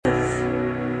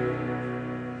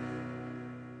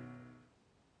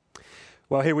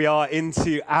Well, here we are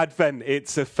into Advent.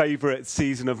 It's a favourite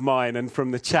season of mine, and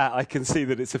from the chat I can see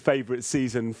that it's a favourite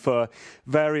season for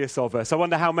various of us. I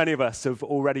wonder how many of us have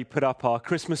already put up our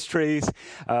Christmas trees,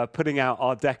 putting out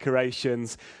our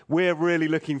decorations. We're really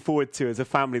looking forward to, as a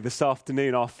family, this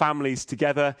afternoon, our Families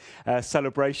Together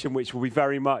celebration, which will be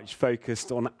very much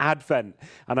focused on Advent.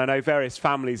 And I know various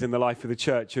families in the life of the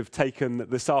church have taken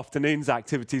this afternoon's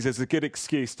activities as a good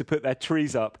excuse to put their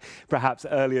trees up, perhaps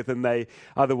earlier than they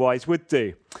otherwise would do.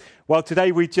 Well,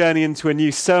 today we journey into a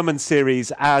new sermon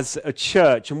series as a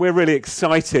church, and we're really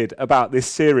excited about this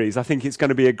series. I think it's going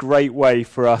to be a great way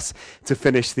for us to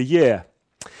finish the year.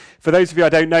 For those of you I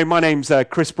don't know, my name's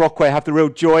Chris Brockway. I have the real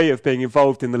joy of being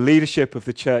involved in the leadership of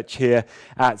the church here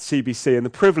at CBC, and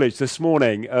the privilege this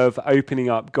morning of opening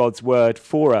up God's Word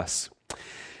for us.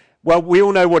 Well, we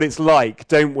all know what it's like,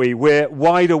 don't we? We're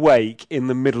wide awake in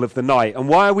the middle of the night. And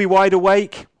why are we wide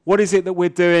awake? What is it that we're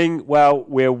doing? Well,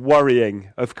 we're worrying,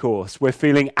 of course. We're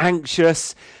feeling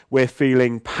anxious. We're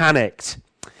feeling panicked.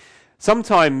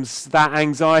 Sometimes that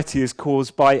anxiety is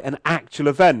caused by an actual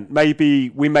event. Maybe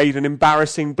we made an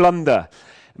embarrassing blunder.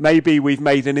 Maybe we've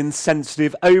made an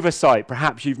insensitive oversight.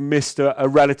 Perhaps you've missed a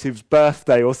relative's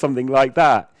birthday or something like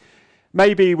that.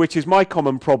 Maybe, which is my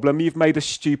common problem, you've made a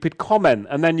stupid comment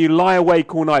and then you lie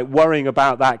awake all night worrying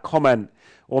about that comment.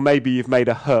 Or maybe you've made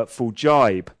a hurtful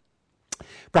jibe.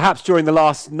 Perhaps during the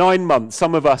last 9 months,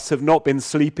 some of us have not been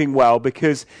sleeping well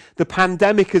because the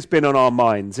pandemic has been on our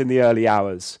minds in the early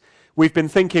hours. We've been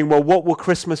thinking, well, what will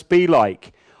Christmas be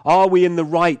like? Are we in the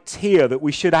right tier that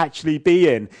we should actually be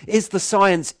in? Is the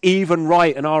science even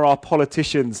right, and are our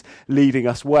politicians leading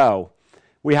us well?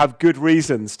 We have good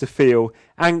reasons to feel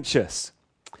anxious.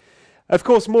 Of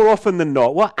course, more often than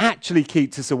not, what actually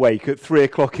keeps us awake at 3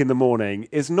 o'clock in the morning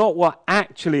is not what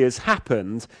actually has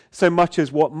happened so much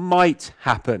as what might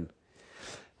happen.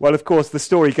 Well, of course, the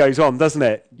story goes on, doesn't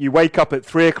it? You wake up at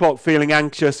 3 o'clock feeling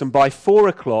anxious, and by 4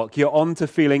 o'clock, you're on to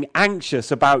feeling anxious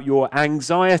about your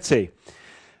anxiety.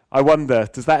 I wonder,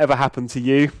 does that ever happen to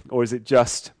you, or is it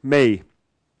just me?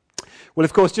 Well,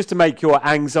 of course, just to make your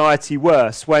anxiety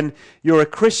worse, when you're a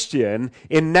Christian,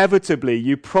 inevitably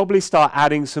you probably start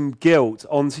adding some guilt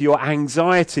onto your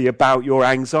anxiety about your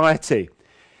anxiety.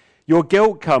 Your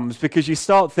guilt comes because you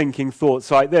start thinking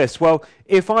thoughts like this: well,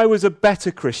 if I was a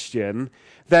better Christian,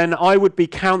 then I would be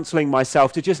counseling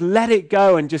myself to just let it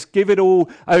go and just give it all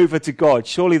over to God.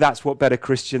 Surely that's what better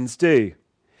Christians do.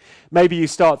 Maybe you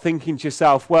start thinking to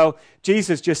yourself, well,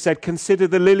 Jesus just said, consider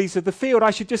the lilies of the field.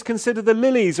 I should just consider the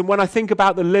lilies. And when I think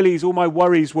about the lilies, all my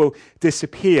worries will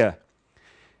disappear.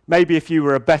 Maybe if you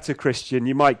were a better Christian,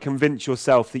 you might convince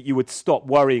yourself that you would stop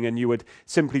worrying and you would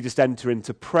simply just enter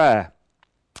into prayer.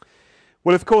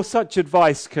 Well, of course, such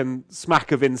advice can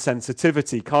smack of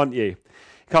insensitivity, can't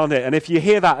it? And if you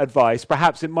hear that advice,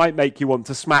 perhaps it might make you want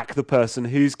to smack the person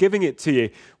who's giving it to you,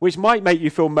 which might make you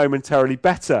feel momentarily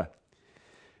better.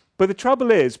 But the trouble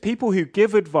is, people who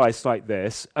give advice like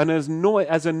this, and as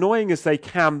annoying as they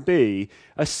can be,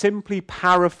 are simply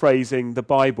paraphrasing the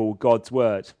Bible, God's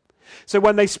word. So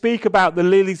when they speak about the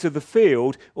lilies of the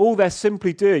field, all they're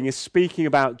simply doing is speaking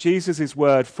about Jesus'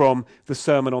 word from the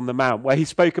Sermon on the Mount, where he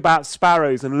spoke about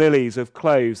sparrows and lilies of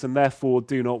clothes, and therefore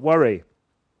do not worry.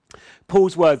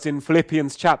 Paul's words in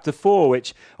Philippians chapter 4,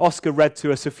 which Oscar read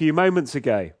to us a few moments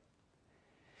ago.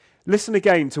 Listen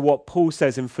again to what Paul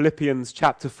says in Philippians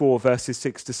chapter 4, verses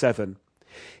 6 to 7.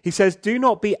 He says, do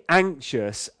not be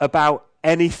anxious about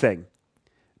anything,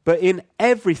 but in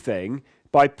everything,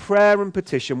 by prayer and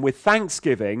petition, with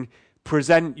thanksgiving,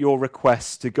 present your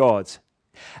requests to God.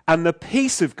 And the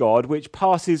peace of God, which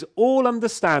passes all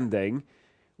understanding,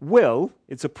 will,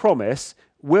 it's a promise,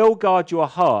 will guard your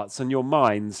hearts and your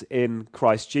minds in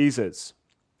Christ Jesus.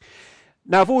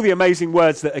 Now, of all the amazing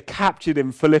words that are captured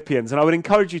in Philippians, and I would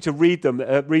encourage you to read them,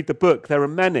 read the book, there are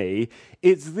many,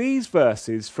 it's these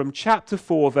verses from chapter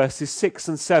 4, verses 6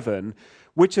 and 7,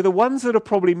 which are the ones that are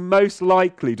probably most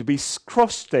likely to be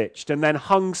cross-stitched and then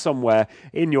hung somewhere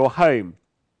in your home.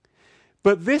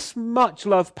 But this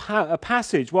much-loved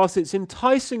passage, whilst it's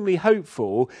enticingly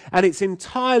hopeful and it's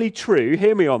entirely true,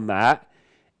 hear me on that,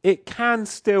 it can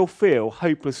still feel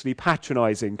hopelessly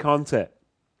patronizing, can't it?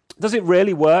 Does it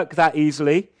really work that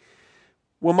easily?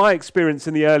 Well, my experience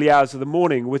in the early hours of the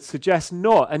morning would suggest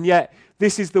not, and yet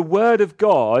this is the word of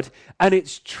God, and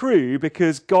it's true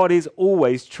because God is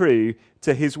always true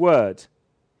to his word.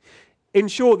 In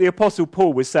short, the Apostle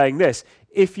Paul was saying this: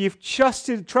 if you've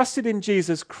trusted in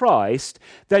Jesus Christ,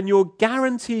 then you're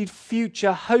guaranteed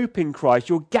future hope in Christ.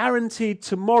 You're guaranteed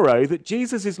tomorrow, that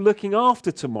Jesus is looking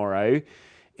after tomorrow,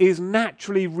 is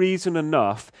naturally reason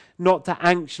enough not to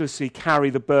anxiously carry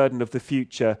the burden of the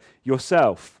future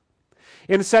yourself.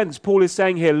 In a sense, Paul is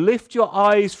saying here, lift your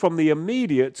eyes from the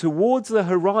immediate towards the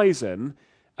horizon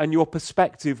and your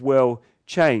perspective will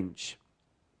change.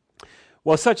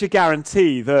 Well, such a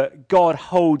guarantee that God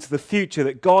holds the future,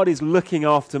 that God is looking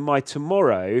after my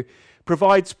tomorrow,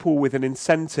 provides Paul with an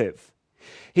incentive.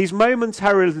 He's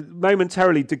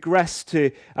momentarily digressed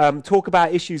to talk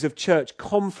about issues of church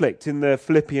conflict in the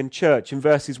Philippian church in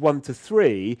verses 1 to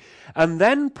 3. And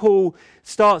then Paul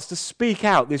starts to speak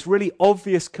out this really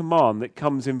obvious command that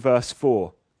comes in verse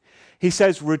 4. He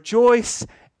says, rejoice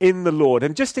in the Lord.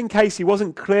 And just in case he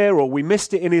wasn't clear or we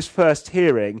missed it in his first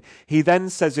hearing, he then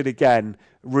says it again,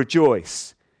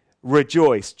 rejoice,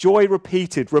 rejoice. Joy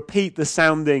repeated, repeat the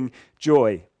sounding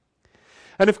joy.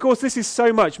 And of course, this is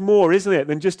so much more, isn't it,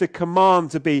 than just a command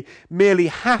to be merely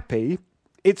happy.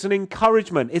 It's an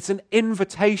encouragement. It's an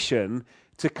invitation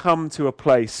to come to a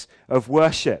place of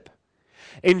worship.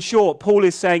 In short, Paul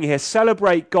is saying here,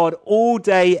 celebrate God all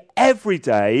day, every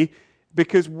day,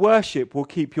 because worship will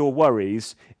keep your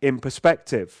worries in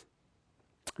perspective.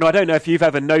 Now, I don't know if you've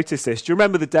ever noticed this. Do you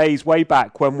remember the days way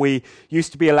back when we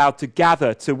used to be allowed to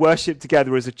gather to worship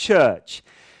together as a church?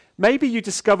 Maybe you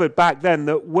discovered back then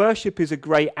that worship is a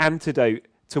great antidote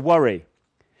to worry.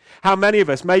 How many of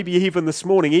us, maybe even this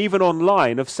morning, even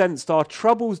online, have sensed our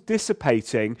troubles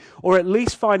dissipating or at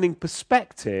least finding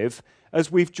perspective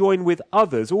as we've joined with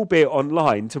others, albeit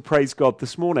online, to praise God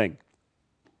this morning?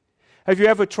 Have you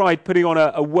ever tried putting on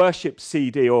a worship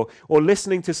CD or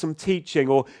listening to some teaching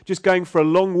or just going for a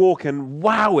long walk and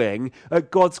wowing at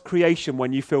God's creation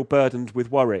when you feel burdened with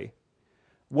worry?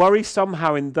 Worry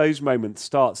somehow in those moments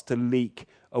starts to leak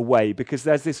away because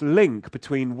there's this link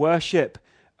between worship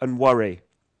and worry.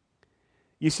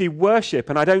 You see, worship,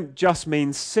 and I don't just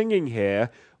mean singing here,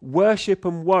 worship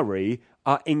and worry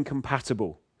are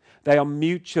incompatible. They are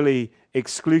mutually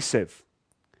exclusive.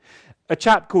 A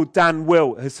chap called Dan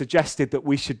Wilt has suggested that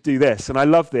we should do this, and I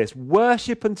love this.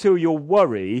 Worship until your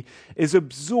worry is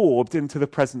absorbed into the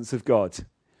presence of God.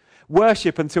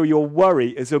 Worship until your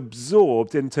worry is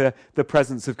absorbed into the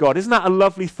presence of God. Isn't that a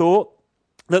lovely thought?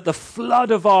 That the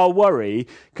flood of our worry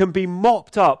can be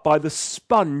mopped up by the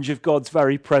sponge of God's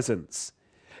very presence.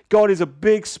 God is a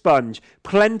big sponge,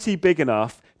 plenty big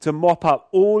enough to mop up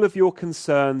all of your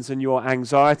concerns and your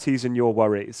anxieties and your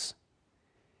worries.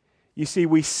 You see,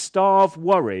 we starve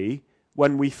worry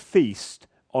when we feast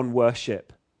on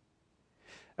worship.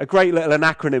 A great little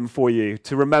acronym for you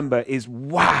to remember is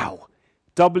WOW.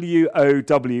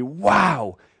 W-O-W,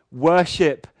 wow,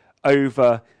 worship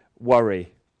over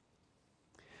worry.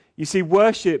 You see,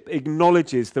 worship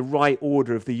acknowledges the right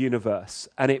order of the universe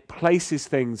and it places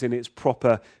things in its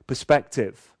proper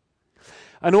perspective.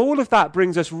 And all of that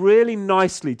brings us really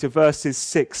nicely to verses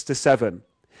 6 to 7.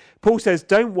 Paul says,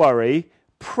 don't worry,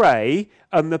 pray,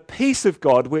 and the peace of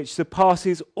God, which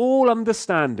surpasses all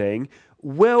understanding,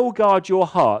 will guard your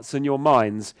hearts and your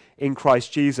minds in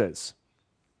Christ Jesus.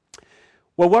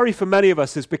 Well, worry for many of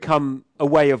us has become a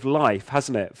way of life,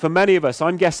 hasn't it? For many of us,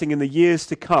 I'm guessing in the years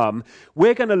to come,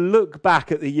 we're going to look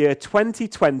back at the year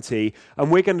 2020 and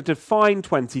we're going to define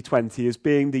 2020 as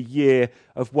being the year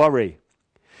of worry.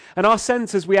 And our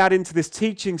sense as we add into this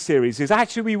teaching series is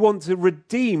actually we want to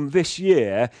redeem this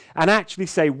year and actually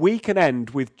say we can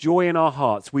end with joy in our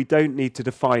hearts. We don't need to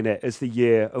define it as the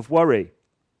year of worry.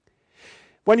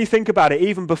 When you think about it,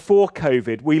 even before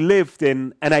COVID, we lived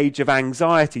in an age of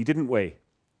anxiety, didn't we?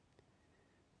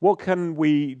 What can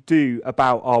we do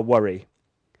about our worry?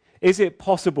 Is it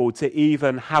possible to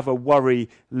even have a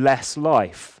worry-less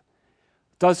life?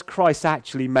 Does Christ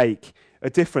actually make a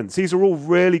difference? These are all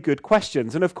really good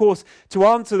questions. And of course, to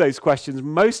answer those questions,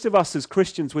 most of us as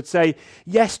Christians would say,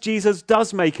 yes, Jesus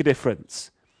does make a difference.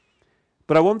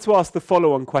 But I want to ask the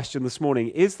follow-on question this morning.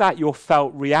 Is that your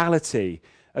felt reality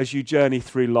as you journey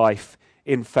through life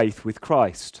in faith with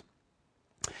Christ?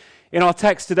 In our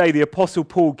text today, the Apostle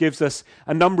Paul gives us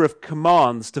a number of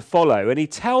commands to follow, and he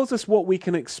tells us what we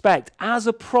can expect as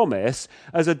a promise,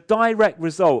 as a direct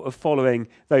result of following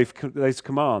those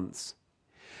commands.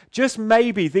 Just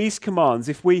maybe these commands,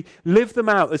 if we live them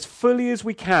out as fully as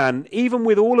we can, even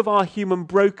with all of our human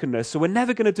brokenness, so we're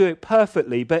never going to do it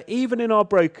perfectly, but even in our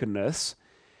brokenness,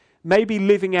 maybe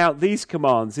living out these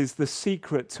commands is the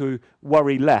secret to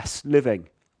worry less living.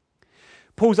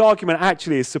 Paul's argument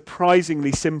actually is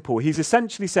surprisingly simple. He's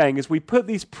essentially saying as we put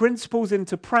these principles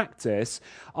into practice,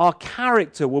 our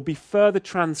character will be further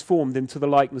transformed into the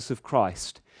likeness of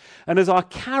Christ. And as our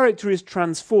character is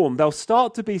transformed, there'll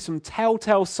start to be some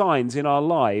telltale signs in our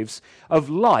lives of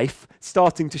life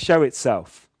starting to show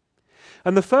itself.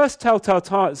 And the first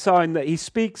telltale sign that he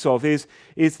speaks of is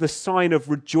the sign of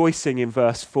rejoicing in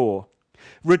verse 4.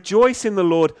 Rejoice in the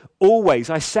Lord always.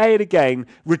 I say it again,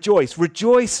 rejoice,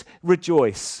 rejoice,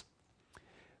 rejoice.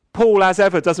 Paul, as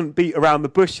ever, doesn't beat around the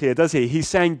bush here, does he? He's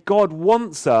saying God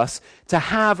wants us to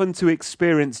have and to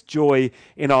experience joy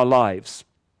in our lives.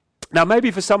 Now,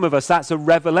 maybe for some of us, that's a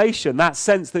revelation, that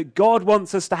sense that God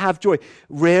wants us to have joy.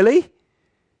 Really?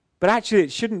 But actually,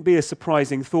 it shouldn't be a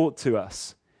surprising thought to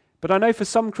us. But I know for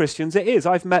some Christians it is.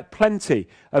 I've met plenty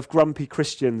of grumpy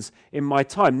Christians in my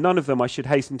time. None of them, I should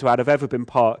hasten to add, have ever been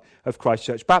part of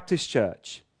Christchurch Baptist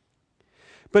Church.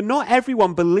 But not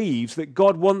everyone believes that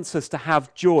God wants us to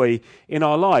have joy in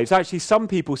our lives. Actually, some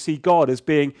people see God as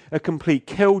being a complete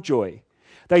killjoy.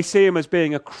 They see him as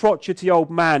being a crotchety old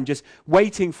man just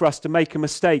waiting for us to make a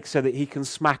mistake so that he can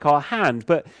smack our hand.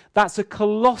 But that's a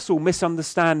colossal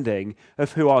misunderstanding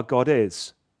of who our God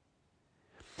is.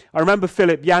 I remember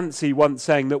Philip Yancey once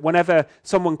saying that whenever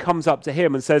someone comes up to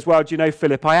him and says, well, do you know,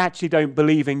 Philip, I actually don't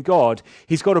believe in God,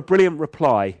 he's got a brilliant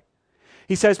reply.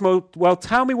 He says, well,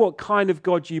 tell me what kind of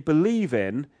God you believe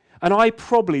in, and I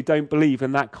probably don't believe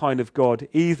in that kind of God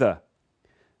either.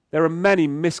 There are many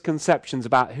misconceptions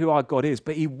about who our God is,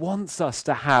 but he wants us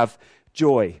to have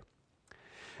joy.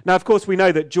 Now, of course, we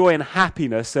know that joy and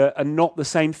happiness are not the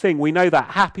same thing. We know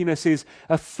that happiness is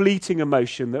a fleeting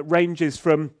emotion that ranges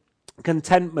from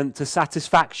contentment to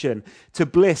satisfaction, to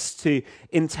bliss, to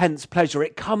intense pleasure.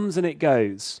 It comes and it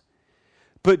goes.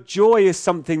 But joy is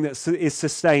something that is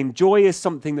sustained. Joy is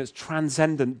something that's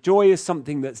transcendent. Joy is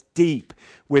something that's deep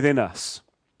within us.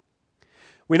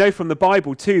 We know from the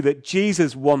Bible too that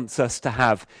Jesus wants us to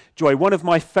have joy. One of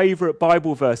my favorite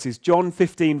Bible verses, John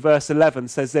 15 verse 11,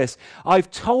 says this: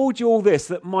 I've told you all this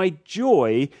that my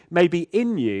joy may be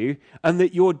in you and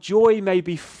that your joy may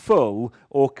be full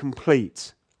or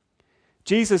complete.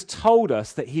 Jesus told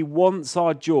us that he wants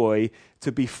our joy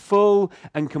to be full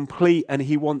and complete, and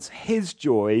he wants his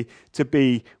joy to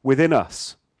be within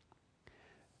us.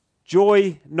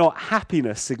 Joy, not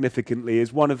happiness, significantly,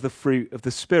 is one of the fruit of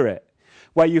the Spirit.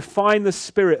 Where you find the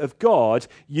Spirit of God,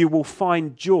 you will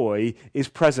find joy is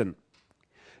present.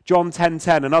 John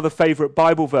 10:10, another favorite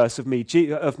Bible verse of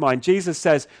mine, Jesus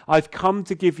says, I've come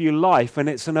to give you life, and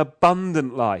it's an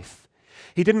abundant life.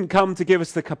 He didn't come to give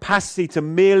us the capacity to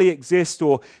merely exist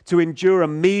or to endure a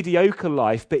mediocre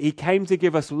life, but he came to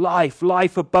give us life,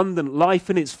 life abundant, life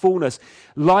in its fullness,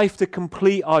 life to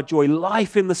complete our joy,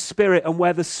 life in the Spirit, and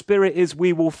where the Spirit is,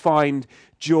 we will find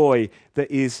joy that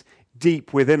is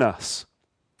deep within us.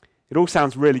 It all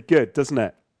sounds really good, doesn't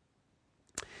it?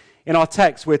 In our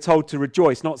text, we're told to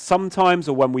rejoice, not sometimes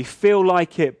or when we feel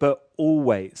like it, but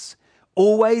always.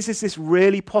 Always? Is this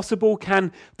really possible?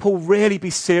 Can Paul really be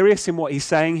serious in what he's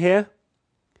saying here?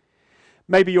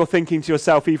 Maybe you're thinking to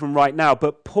yourself even right now,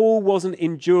 but Paul wasn't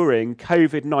enduring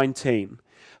COVID-19.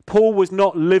 Paul was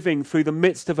not living through the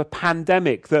midst of a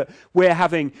pandemic that we're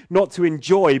having not to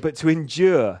enjoy, but to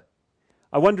endure.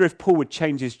 I wonder if Paul would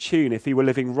change his tune if he were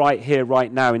living right here,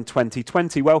 right now in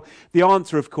 2020. Well, the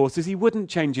answer, of course, is he wouldn't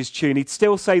change his tune. He'd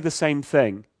still say the same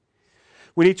thing.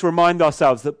 We need to remind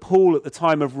ourselves that Paul, at the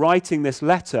time of writing this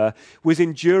letter, was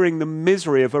enduring the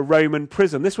misery of a Roman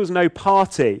prison. This was no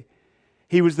party.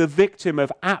 He was the victim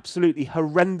of absolutely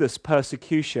horrendous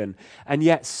persecution. And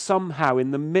yet somehow,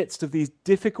 in the midst of these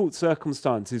difficult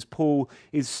circumstances, Paul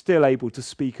is still able to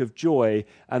speak of joy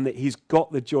and that he's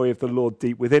got the joy of the Lord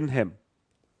deep within him.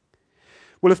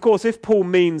 Well, of course, if Paul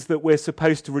means that we're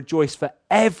supposed to rejoice for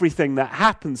everything that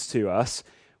happens to us,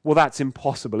 well, that's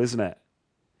impossible, isn't it?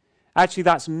 Actually,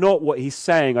 that's not what he's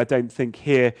saying, I don't think,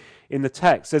 here in the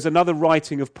text. There's another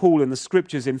writing of Paul in the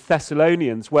scriptures in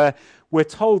Thessalonians where we're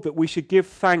told that we should give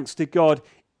thanks to God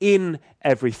in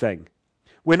everything.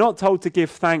 We're not told to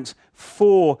give thanks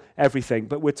for everything,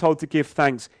 but we're told to give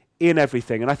thanks in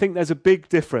everything. And I think there's a big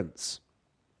difference.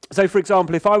 So, for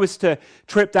example, if I was to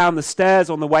trip down the stairs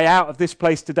on the way out of this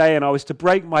place today and I was to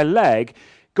break my leg,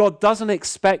 God doesn't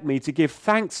expect me to give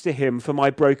thanks to him for my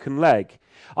broken leg.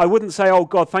 I wouldn't say, oh,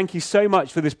 God, thank you so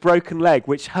much for this broken leg,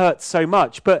 which hurts so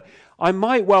much. But I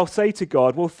might well say to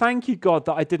God, well, thank you, God,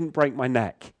 that I didn't break my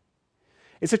neck.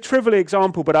 It's a trivial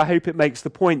example, but I hope it makes the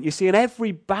point. You see, in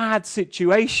every bad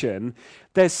situation,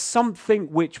 there's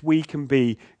something which we can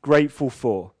be grateful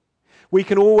for. We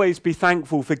can always be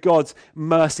thankful for God's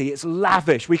mercy. It's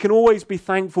lavish. We can always be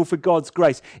thankful for God's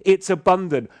grace. It's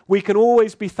abundant. We can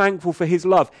always be thankful for his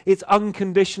love. It's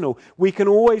unconditional. We can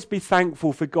always be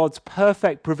thankful for God's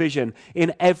perfect provision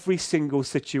in every single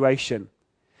situation.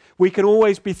 We can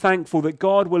always be thankful that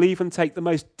God will even take the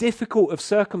most difficult of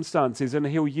circumstances and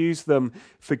he'll use them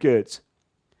for good.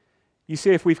 You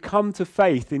see, if we've come to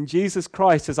faith in Jesus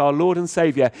Christ as our Lord and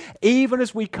Saviour, even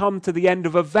as we come to the end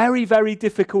of a very, very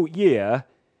difficult year,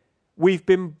 we've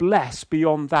been blessed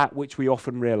beyond that which we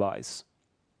often realize.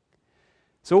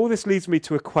 So all this leads me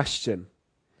to a question.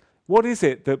 What is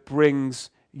it that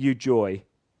brings you joy?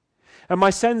 And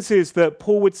my sense is that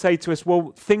Paul would say to us,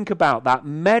 well, think about that,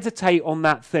 meditate on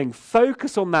that thing,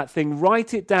 focus on that thing,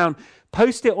 write it down,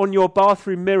 post it on your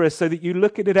bathroom mirror so that you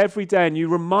look at it every day and you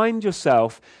remind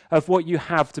yourself of what you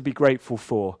have to be grateful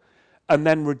for, and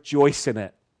then rejoice in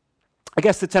it. I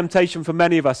guess the temptation for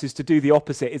many of us is to do the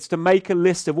opposite. It's to make a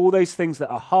list of all those things that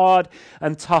are hard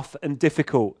and tough and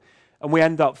difficult, and we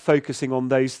end up focusing on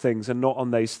those things and not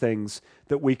on those things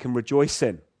that we can rejoice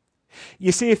in.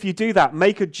 You see, if you do that,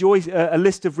 make a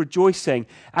list of rejoicing.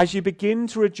 As you begin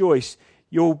to rejoice,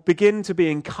 you'll begin to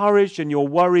be encouraged and your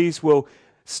worries will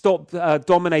stop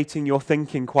dominating your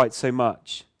thinking quite so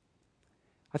much.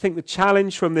 I think the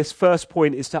challenge from this first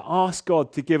point is to ask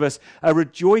God to give us a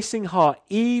rejoicing heart,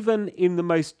 even in the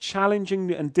most challenging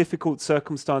and difficult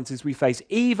circumstances we face,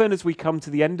 even as we come to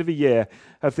the end of a year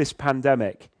of this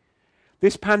pandemic.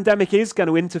 This pandemic is going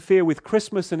to interfere with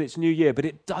Christmas and its New Year, but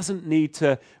it doesn't need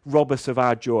to rob us of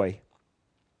our joy.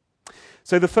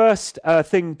 So the first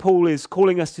thing Paul is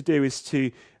calling us to do is to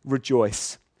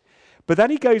rejoice. But then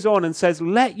he goes on and says,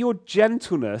 let your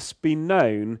gentleness be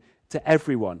known to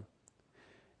everyone.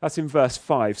 That's in verse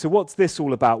 5. So what's this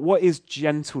all about? What is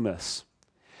gentleness?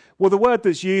 Well, the word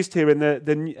that's used here in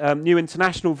the New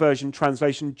International Version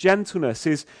translation, gentleness,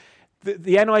 is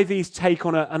the NIV's take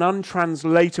on an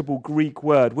untranslatable Greek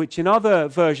word, which in other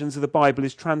versions of the Bible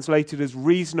is translated as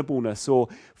reasonableness or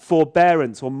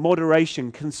forbearance or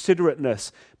moderation,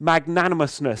 considerateness,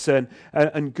 magnanimousness,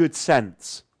 and good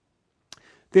sense.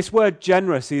 This word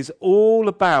generous is all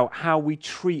about how we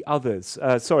treat others.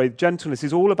 Gentleness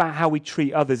is all about how we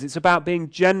treat others. It's about being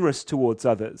generous towards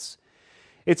others.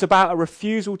 It's about a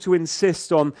refusal to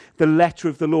insist on the letter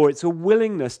of the law. It's a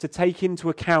willingness to take into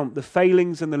account the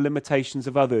failings and the limitations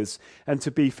of others and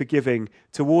to be forgiving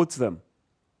towards them.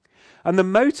 And the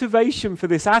motivation for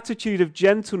this attitude of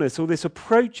gentleness or this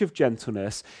approach of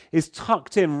gentleness is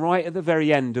tucked in right at the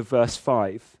very end of verse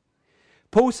 5.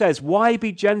 Paul says, why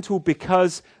be gentle?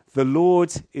 Because the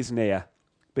Lord is near.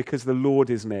 Because the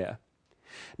Lord is near.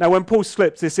 Now, when Paul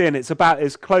slips this in, it's about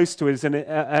as close to as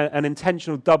an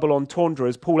intentional double entendre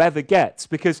as Paul ever gets,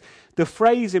 because the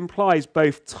phrase implies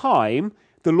both time,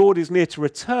 the Lord is near to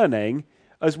returning,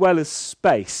 as well as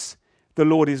space, the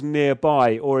Lord is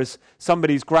nearby. Or as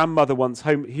somebody's grandmother once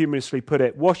humorously put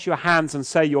it, wash your hands and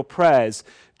say your prayers.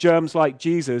 Germs like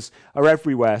Jesus are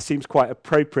everywhere. Seems quite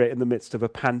appropriate in the midst of a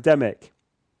pandemic.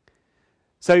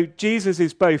 So Jesus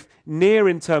is both near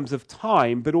in terms of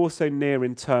time, but also near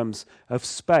in terms of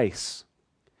space.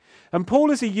 And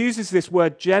Paul, as he uses this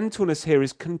word gentleness here,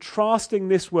 is contrasting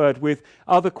this word with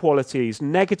other qualities,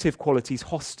 negative qualities,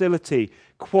 hostility,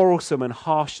 quarrelsome and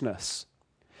harshness.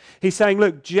 He's saying,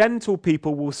 look, gentle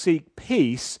people will seek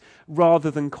peace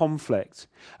rather than conflict.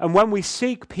 And when we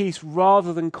seek peace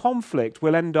rather than conflict,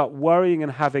 we'll end up worrying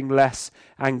and having less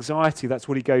anxiety. That's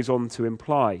what he goes on to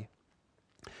imply.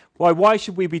 Why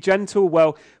should we be gentle?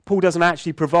 Well, Paul doesn't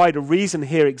actually provide a reason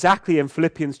here exactly in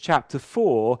Philippians chapter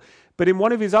 4, but in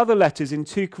one of his other letters in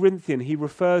 2 Corinthians, he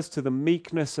refers to the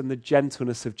meekness and the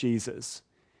gentleness of Jesus.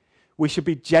 We should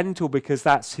be gentle because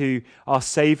that's who our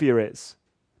Saviour is.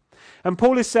 And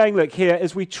Paul is saying, look, here,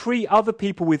 as we treat other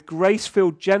people with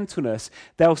grace-filled gentleness,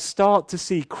 they'll start to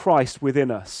see Christ within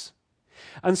us.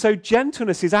 And so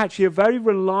gentleness is actually a very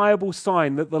reliable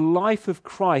sign that the life of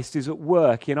Christ is at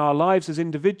work in our lives as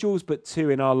individuals, but too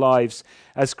in our lives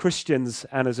as Christians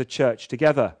and as a church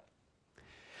together.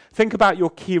 Think about your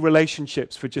key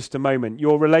relationships for just a moment.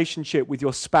 Your relationship with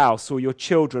your spouse or your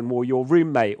children or your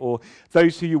roommate or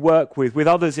those who you work with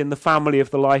others in the family of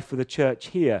the life of the church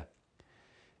here.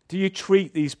 Do you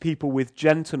treat these people with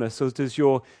gentleness, or does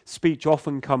your speech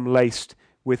often come laced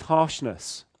with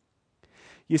harshness?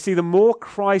 You see, the more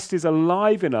Christ is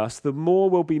alive in us, the more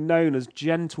we'll be known as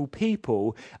gentle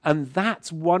people, and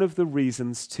that's one of the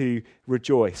reasons to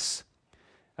rejoice.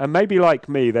 And maybe like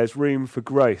me, there's room for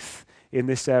growth in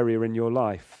this area in your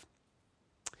life.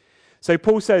 So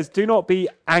Paul says, do not be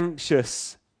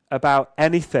anxious about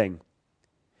anything.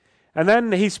 And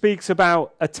then he speaks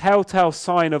about a telltale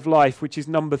sign of life, which is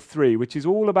number 3, which is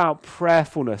all about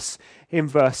prayerfulness in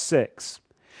verse 6.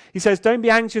 He says, don't be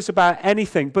anxious about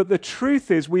anything, but the truth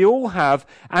is we all have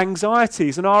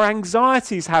anxieties, and our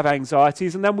anxieties have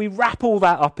anxieties, and then we wrap all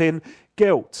that up in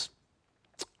guilt.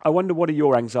 I wonder, what are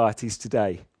your anxieties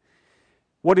today?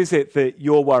 What is it that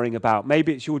you're worrying about?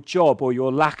 Maybe it's your job or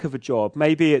your lack of a job.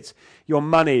 Maybe it's your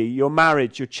money, your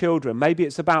marriage, your children. Maybe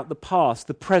it's about the past,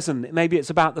 the present. Maybe it's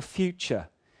about the future.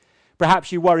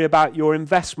 Perhaps you worry about your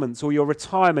investments or your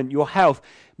retirement, your health.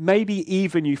 Maybe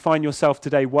even you find yourself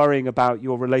today worrying about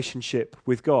your relationship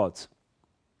with God.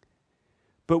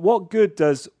 But what good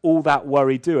does all that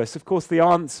worry do us? Of course, the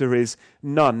answer is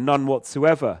none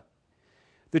whatsoever.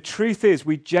 The truth is,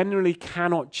 we generally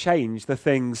cannot change the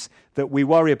things that we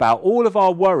worry about. All of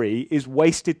our worry is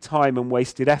wasted time and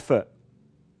wasted effort.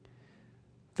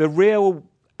 The real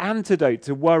antidote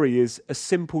to worry is a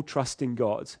simple trust in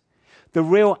God. The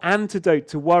real antidote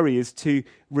to worry is to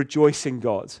rejoice in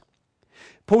God.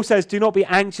 Paul says, do not be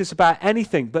anxious about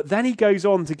anything, but then he goes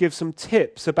on to give some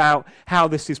tips about how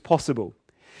this is possible.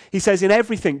 He says, in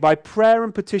everything, by prayer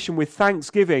and petition with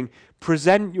thanksgiving,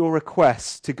 present your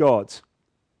requests to God.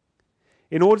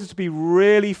 In order to be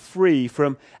really free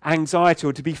from anxiety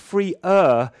or to be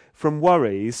freer from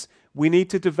worries, we need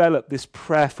to develop this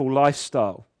prayerful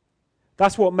lifestyle.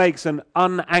 That's what makes an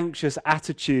unanxious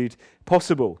attitude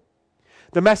possible.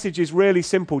 The message is really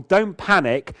simple. Don't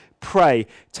panic, pray.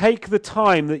 Take the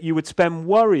time that you would spend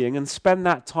worrying and spend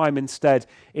that time instead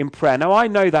in prayer. Now, I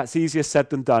know that's easier said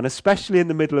than done, especially in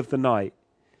the middle of the night.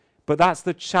 But that's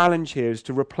the challenge here, is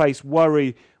to replace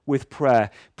worry with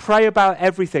prayer. Pray about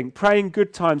everything. Pray in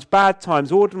good times, bad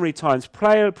times, ordinary times.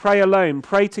 Pray alone.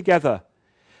 Pray together.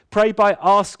 Pray by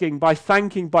asking, by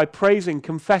thanking, by praising,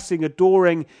 confessing,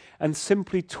 adoring, and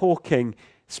simply talking,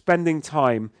 spending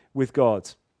time with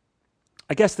God.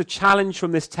 I guess the challenge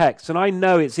from this text, and I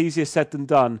know it's easier said than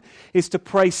done, is to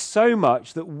pray so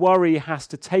much that worry has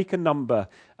to take a number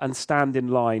and stand in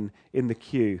line in the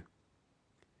queue.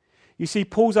 You see,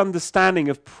 Paul's understanding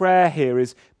of prayer here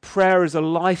is prayer as a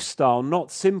lifestyle,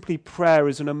 not simply prayer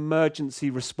as an emergency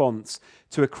response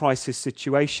to a crisis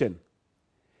situation.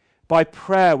 By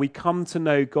prayer, we come to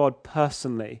know God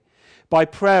personally. By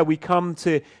prayer, we come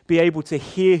to be able to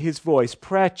hear his voice.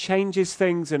 Prayer changes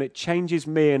things, and it changes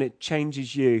me, and it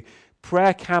changes you.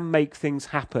 Prayer can make things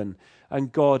happen,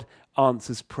 and God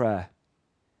answers prayer.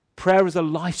 Prayer is a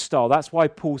lifestyle. That's why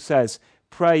Paul says,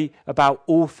 pray about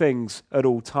all things at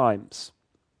all times.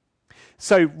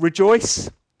 So rejoice,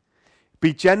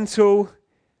 be gentle,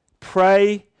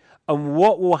 pray, and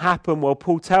what will happen? Well,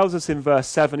 Paul tells us in verse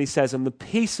 7, he says, and the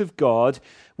peace of God,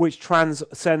 which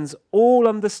transcends all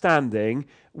understanding,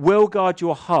 will guard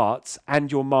your hearts and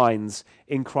your minds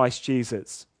in Christ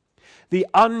Jesus. The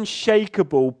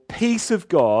unshakable peace of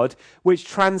God, which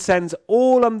transcends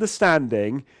all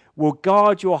understanding, will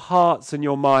guard your hearts and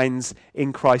your minds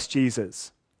in Christ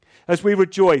Jesus. As we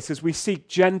rejoice, as we seek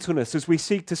gentleness, as we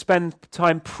seek to spend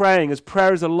time praying, as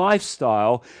prayer is a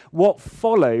lifestyle, what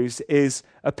follows is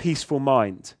a peaceful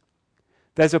mind.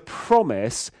 There's a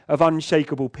promise of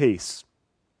unshakable peace.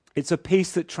 It's a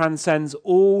peace that transcends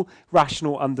all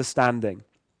rational understanding.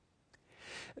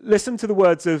 Listen to the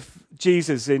words of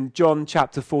Jesus in John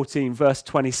chapter 14, verse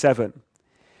 27.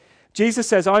 Jesus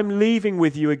says, I'm leaving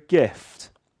with you a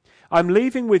gift. I'm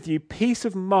leaving with you peace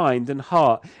of mind and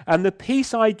heart. And the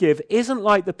peace I give isn't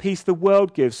like the peace the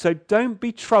world gives, so don't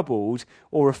be troubled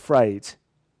or afraid.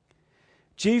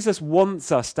 Jesus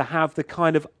wants us to have the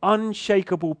kind of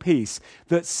unshakable peace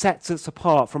that sets us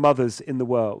apart from others in the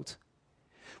world.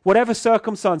 Whatever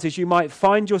circumstances you might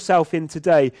find yourself in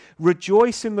today,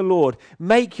 rejoice in the Lord.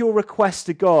 Make your request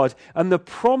to God, and the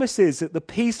promise is that the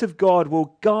peace of God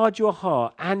will guard your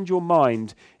heart and your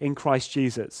mind in Christ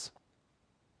Jesus.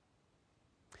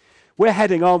 We're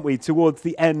heading, aren't we, towards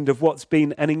the end of what's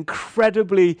been an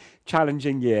incredibly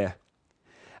challenging year.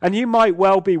 And you might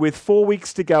well be, with 4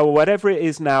 weeks to go or whatever it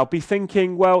is now, be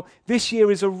thinking, well, this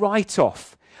year is a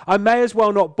write-off. I may as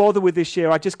well not bother with this year.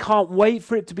 I just can't wait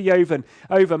for it to be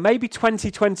over. Maybe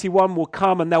 2021 will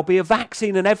come and there'll be a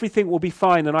vaccine and everything will be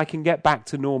fine and I can get back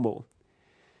to normal.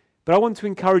 But I want to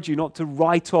encourage you not to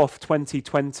write off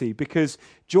 2020, because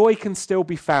joy can still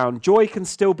be found. Joy can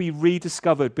still be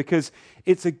rediscovered, because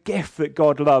it's a gift that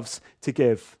God loves to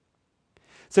give.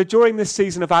 So during this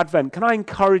season of Advent, can I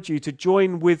encourage you to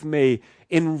join with me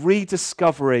in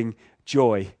rediscovering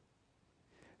joy?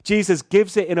 Jesus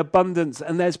gives it in abundance,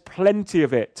 and there's plenty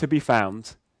of it to be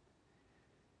found.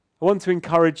 I want to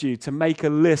encourage you to make a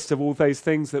list of all those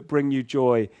things that bring you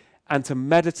joy and to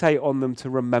meditate on them, to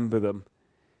remember them.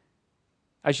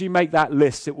 As you make that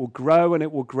list, it will grow and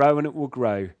it will grow and it will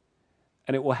grow,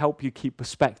 and it will help you keep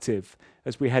perspective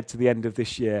as we head to the end of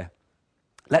this year.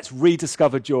 Let's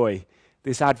rediscover joy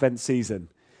this Advent season,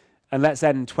 and let's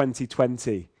end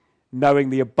 2020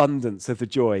 knowing the abundance of the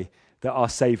joy that our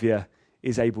Saviour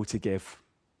is able to give.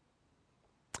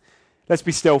 Let's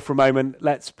be still for a moment,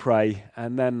 let's pray,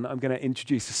 and then I'm going to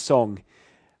introduce a song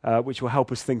which will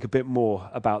help us think a bit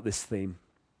more about this theme.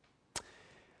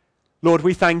 Lord,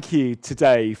 we thank you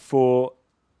today for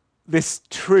this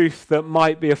truth that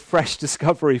might be a fresh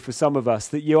discovery for some of us,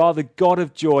 that you are the God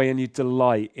of joy and you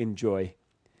delight in joy.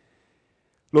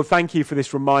 Lord, thank you for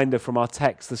this reminder from our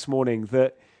text this morning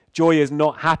that joy is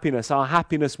not happiness. Our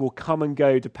happiness will come and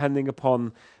go depending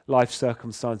upon life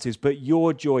circumstances, but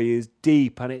your joy is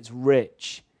deep and it's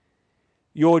rich.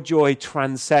 Your joy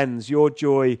transcends. Your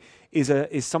joy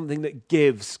is something that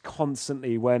gives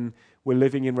constantly when we're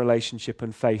living in relationship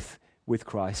and faith with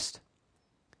Christ.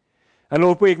 And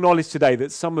Lord, we acknowledge today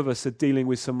that some of us are dealing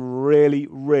with some really,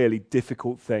 really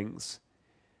difficult things.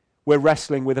 We're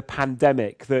wrestling with a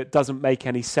pandemic that doesn't make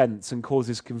any sense and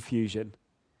causes confusion.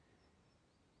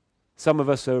 Some of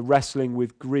us are wrestling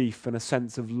with grief and a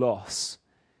sense of loss.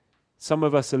 Some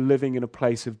of us are living in a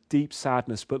place of deep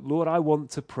sadness. But Lord, I want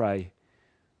to pray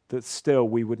that still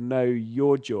we would know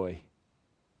your joy.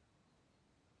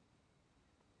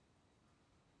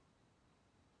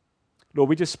 Lord,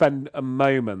 we just spend a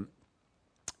moment,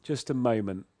 just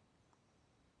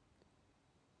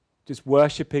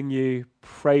worshipping you,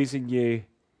 praising you,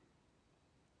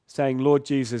 saying, Lord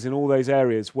Jesus, in all those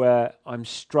areas where I'm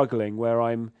struggling, where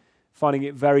I'm finding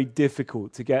it very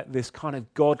difficult to get this kind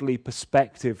of godly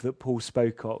perspective that Paul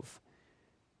spoke of.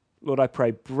 Lord, I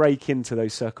pray, break into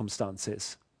those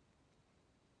circumstances.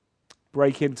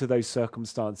 Break into those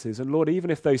circumstances. And Lord, even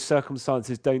if those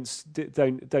circumstances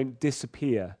don't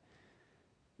disappear,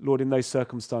 Lord, in those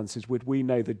circumstances, would we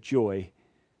know the joy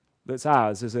that's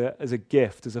ours as a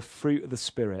gift, as a fruit of the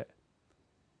Spirit,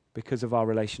 because of our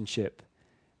relationship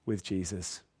with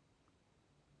Jesus.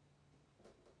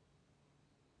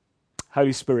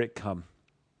 Holy Spirit, come.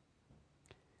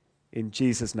 In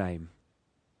Jesus' name,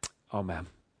 amen.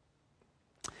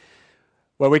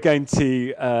 Well, we're going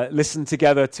to listen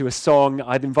together to a song.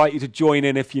 I'd invite you to join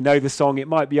in if you know the song. It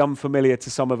might be unfamiliar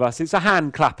to some of us. It's a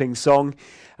hand-clapping song,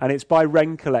 and it's by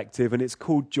Wren Collective, and it's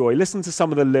called Joy. Listen to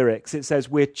some of the lyrics. It says,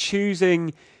 we're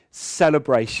choosing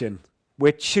celebration.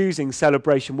 We're choosing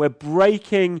celebration. We're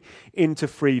breaking into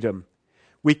freedom.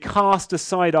 We cast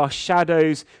aside our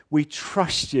shadows. We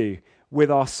trust you with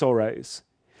our sorrows.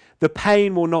 The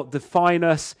pain will not define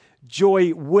us.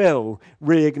 Joy will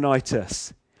reignite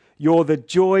us. You're the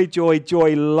joy, joy,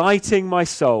 joy lighting my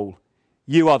soul.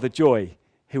 You are the joy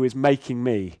who is making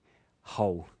me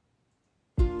whole.